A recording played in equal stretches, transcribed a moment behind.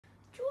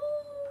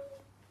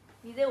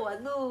你在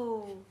玩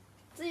喽，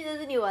自己在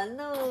这里玩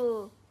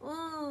喽。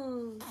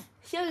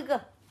笑一个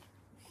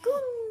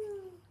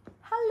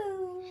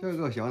 ，Hello。笑一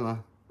个，笑完了。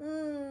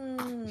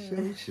笑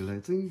起来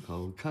真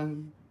好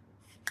看，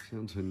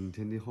像春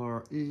天的花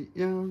儿一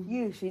样。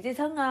哟，谁在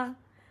唱啊？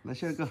来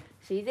笑一个。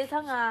谁在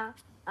唱啊？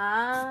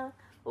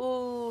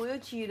又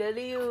起来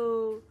了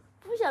哟，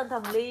不想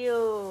躺了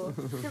哟，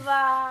是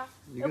吧？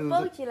要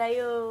抱起来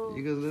哟。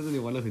一个人在这里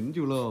玩了很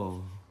久了。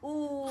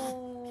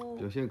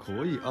表现可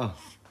以啊。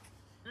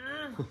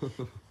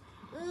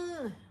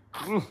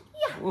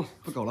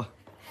不搞了。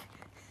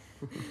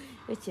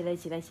要起来！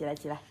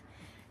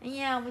哎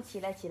呀，我们起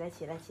来！哎呀，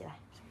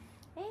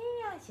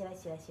起来！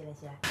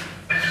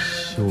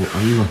笑完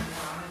了。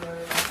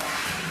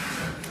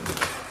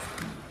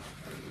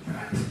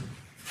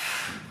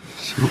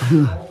笑完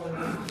了。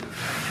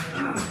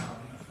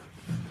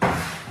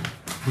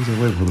我在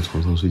外婆的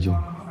床上睡觉。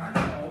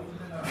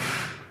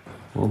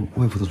我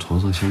外婆的床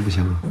上香不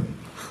香啊？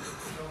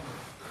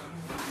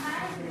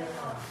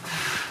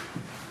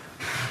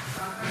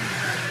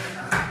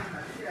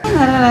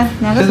来，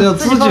两个现在要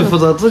自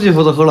己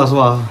负责喝了是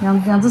吧？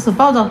两只手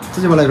抱着，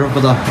自己把奶瓶负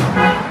责。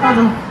抱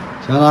着。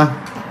小安，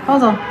抱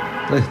着。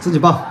对自己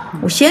抱。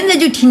我现在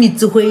就听你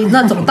指挥，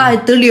那这么大还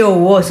得了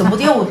哦？什么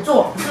都要我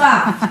做，是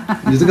吧？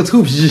你这个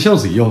臭脾气像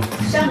谁哟？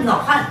像老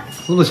汉。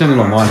是不是像你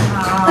老妈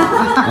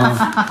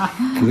呀？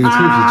你这个臭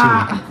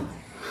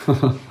脾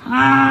气。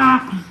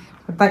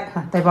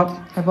带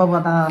宝宝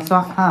到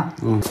耍哈。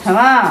看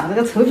嘛，这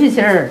个臭脾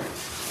气儿，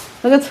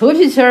这个臭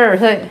脾气儿，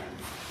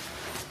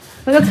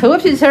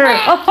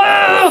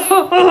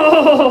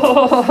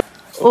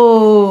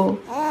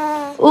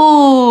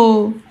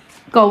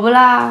搞不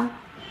啦？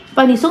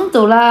把你送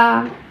走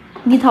啦？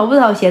你讨不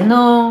讨嫌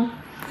喽？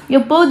要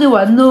抱着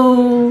玩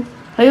喽？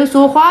还要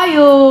说话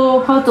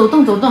哟？好，走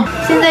动。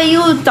现在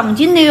又长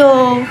进了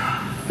哟，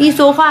一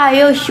说话还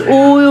要笑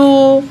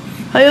哟，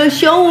还要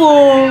笑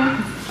哦。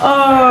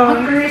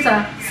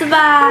是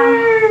吧？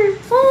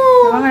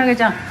妈妈那个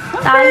讲，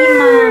答应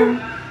吗？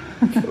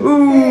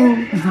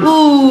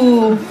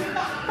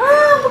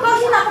不高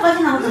兴了，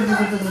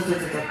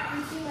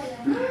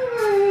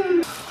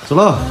走。走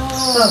了。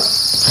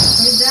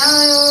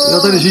要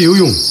带你去游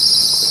泳。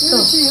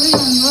去游泳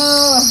哦，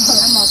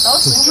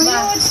我们要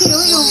去游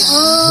泳哦，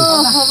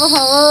好不好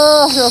哦？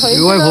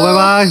给外婆拜拜。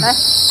来，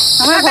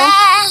外婆，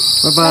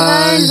拜拜。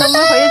咱们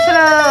回去了。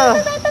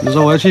你说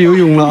我要去游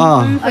泳了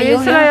啊？回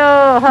去了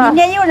哟，明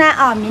天又来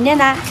啊，明天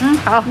来。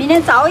好，明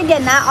天早一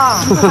点来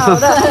啊。好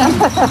的。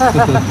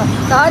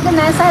早一点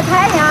来晒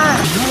太阳。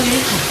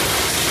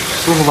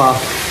舒服吧？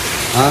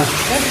小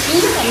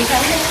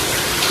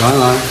安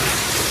来，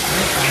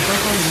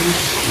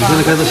你现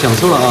在开始享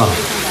受了啊？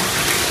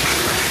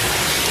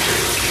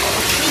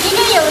你今天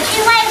有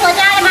去外婆家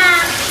了吗？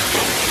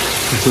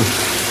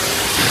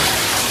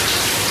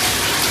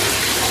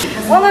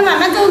我们慢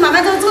慢走，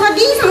走到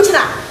顶上去了。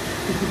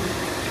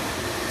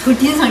从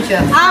顶上去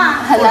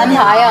啊，很难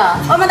爬呀。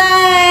我们的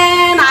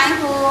那一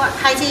户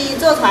还去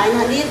坐船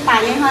呢，你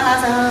大烟花那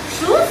时候。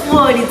舒服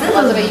哦，你这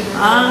个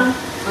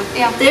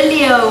得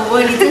了哦，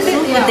你这舒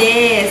服的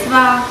是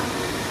吧？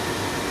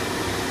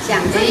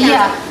想着。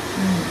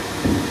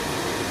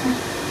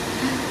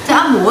这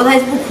按摩还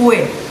是不可哎，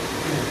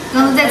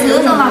刚刚在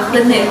车上那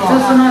很嘞哦。就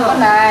是那个，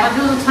他就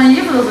是穿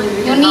衣服的时候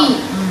有力，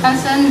翻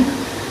身，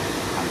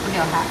搞不了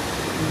他，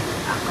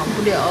搞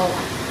不了。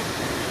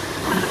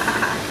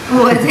我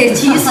这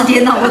70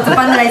天了，我这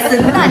搬来生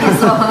了，你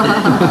说？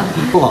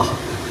哇！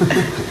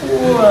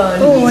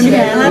你看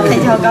那抬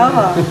跳高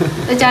哈。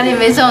在家里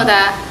没走的。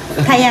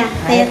抬呀。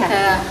耶。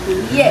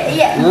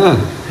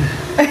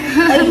哎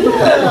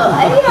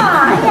呀！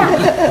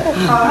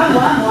好，按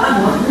摩。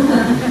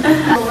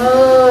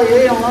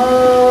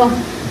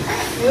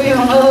游泳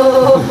喽！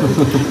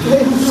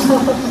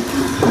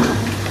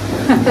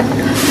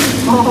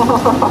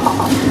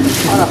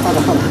好了。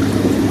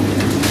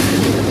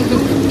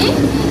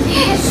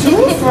舒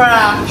服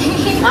啊！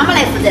妈妈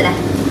来负责来。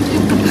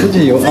自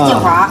己游啊。自己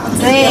滑，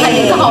对。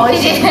好一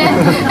些。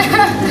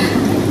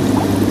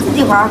自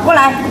己滑过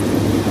来，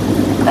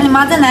把你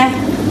妈再来。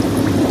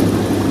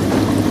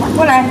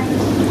过来。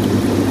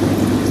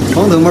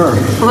黄头妹儿。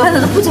我看他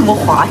都不怎么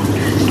滑，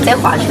再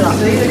滑去了。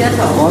水有点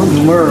少。黄头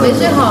妹儿。没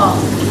睡好。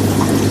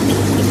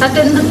他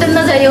蹬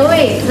的才有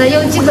味，他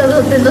有几个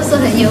都蹬的是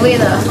很有味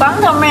的。光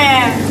头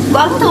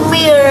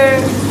妹儿，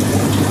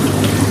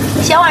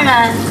小婉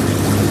然。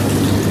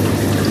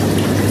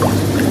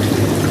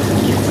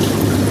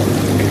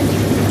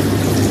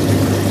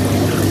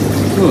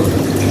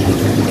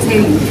才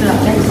有去了，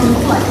赶紧送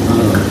过来。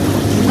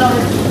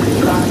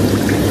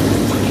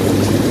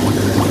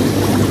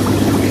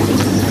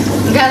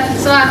你看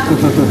是吧？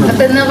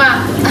蹬了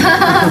吧？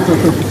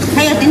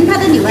还要蹬他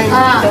的牛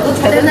啊！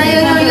蹬的有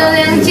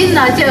点紧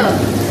了就。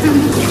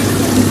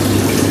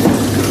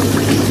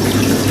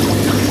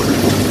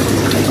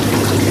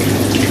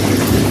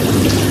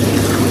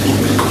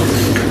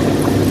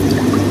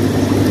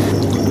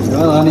小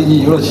安，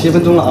你游了7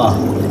分钟了啊！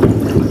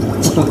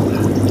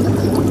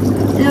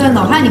那个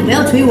老汉，你不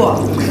要催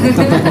我。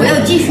我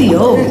要继续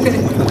游。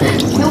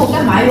学我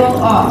干嘛哟？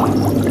啊！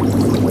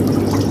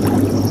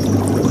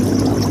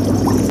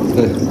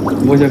对，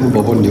摸一下看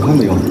宝宝流汗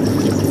没有？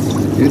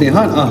有点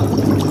汗啊。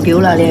流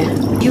了嘞，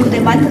流得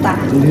蛮大。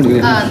今天流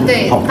点汗。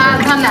对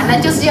他奶奶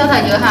就是要他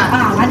游哈。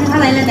啊，那就他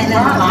奶奶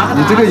拿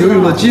你这个游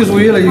泳的技术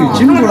越来越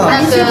进步了。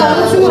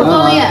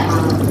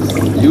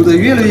游得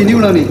越来越溜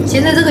了你。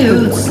现在这个游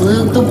泳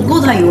池都不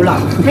够他游了，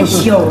太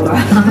小了，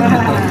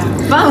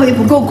范围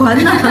不够宽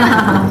了。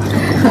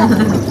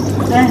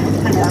来，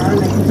看点儿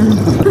嘞。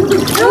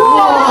哇！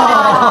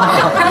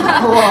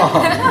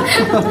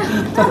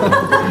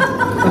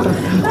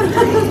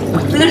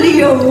这个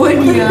流啊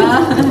你啊！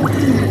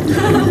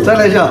再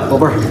来一下，宝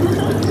贝儿，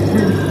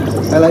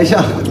再来一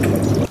下。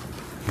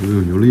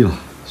游累了，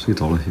睡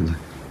着了现在。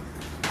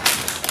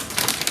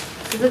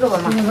是这个吧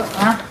嘛？那个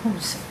啊，我不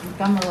是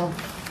感冒了。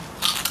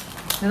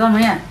知道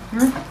没？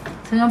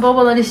陈阳宝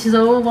宝那里洗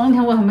手，往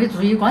天我还没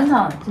注意观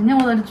察，今天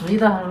我那里注意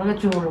到那个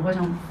脚儿好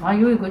像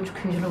有一个磕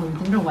起了，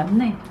有点弯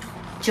嘞。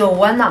脚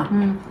弯呐？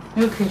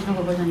那个磕起了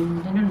好像有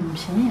点那么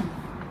偏一样。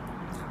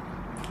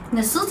应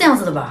该是这样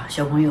子的吧，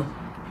小朋友。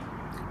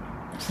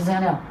是这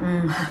样的。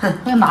好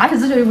像那些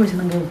只脚有个像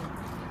那个。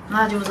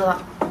那就不知道，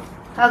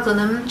他可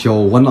能脚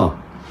弯了。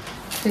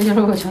对，就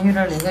是好像有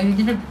点那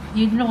个，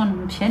有点往那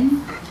么偏，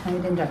像有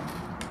点点。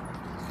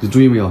你注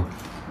意没有？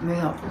没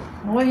有。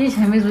我以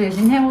前没注意，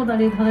今天我在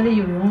里头在里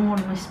游泳，我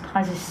那么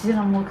爬起洗了，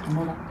我看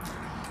到了。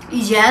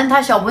以前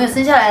他小朋友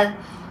生下来，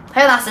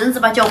他要拿绳子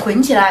把脚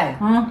捆起来。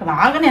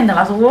那个年代，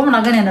那是我们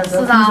那个年代是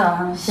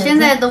啊，现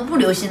在都不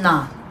流行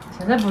了。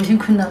现在不行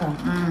捆了噻。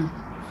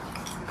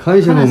看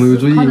一下我没有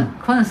注意。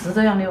可能是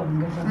这样的哦，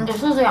应该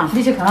是这样。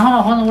你去看好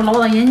了，反正我捞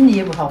到眼力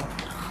也不好。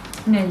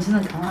年轻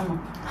人看了嘛，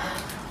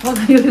我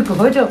看有一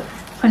个脚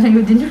好像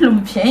有点那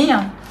么偏一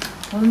样。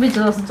我都没知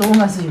道是左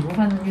还是右，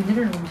反正有点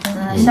那么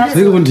偏。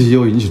这个问题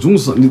要引起重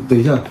视，你等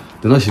一下，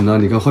等他醒了，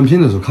你给他换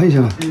片的时候看一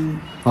下。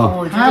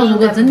他如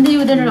果真的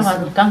有点的话，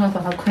就赶快把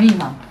他捆一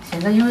下。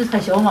现在因为才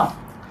小嘛，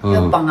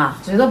要绑啊，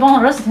最多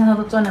绑了20天他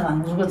都转得了。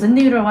如果真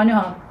的有点弯的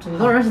话，最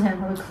多20天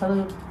他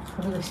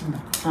都行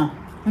了。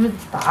因为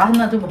大很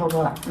了都不好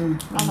搞了。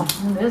那好，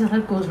那时候他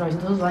割出来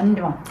都是软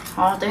的嘛。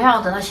好，等一下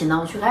我等他醒了，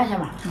我去看一下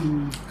嘛。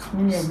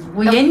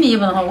我眼力也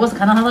不能好，我是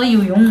看到他在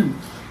游泳。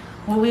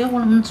我能不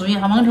能注意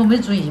下嘛？我没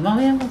注意嘛，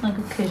我那个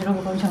磕起了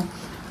个好像，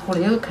和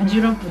那个看起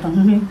有点不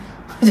同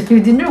的，就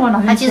有点往那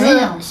边偏。其实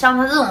像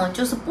他这种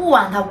就是不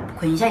弯，他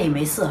捆一下也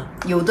没事。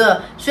有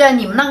的虽然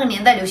你们那个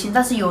年代流行，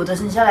但是有的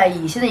生下来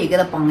现在也给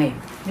他绑哎。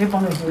也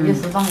绑那些，也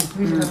是绑，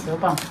有些是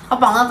绑。他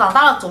绑了长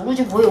大了走路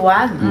就不会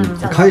弯。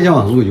看一下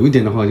嘛，如果有一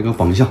点的话就给他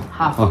绑一下。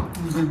好。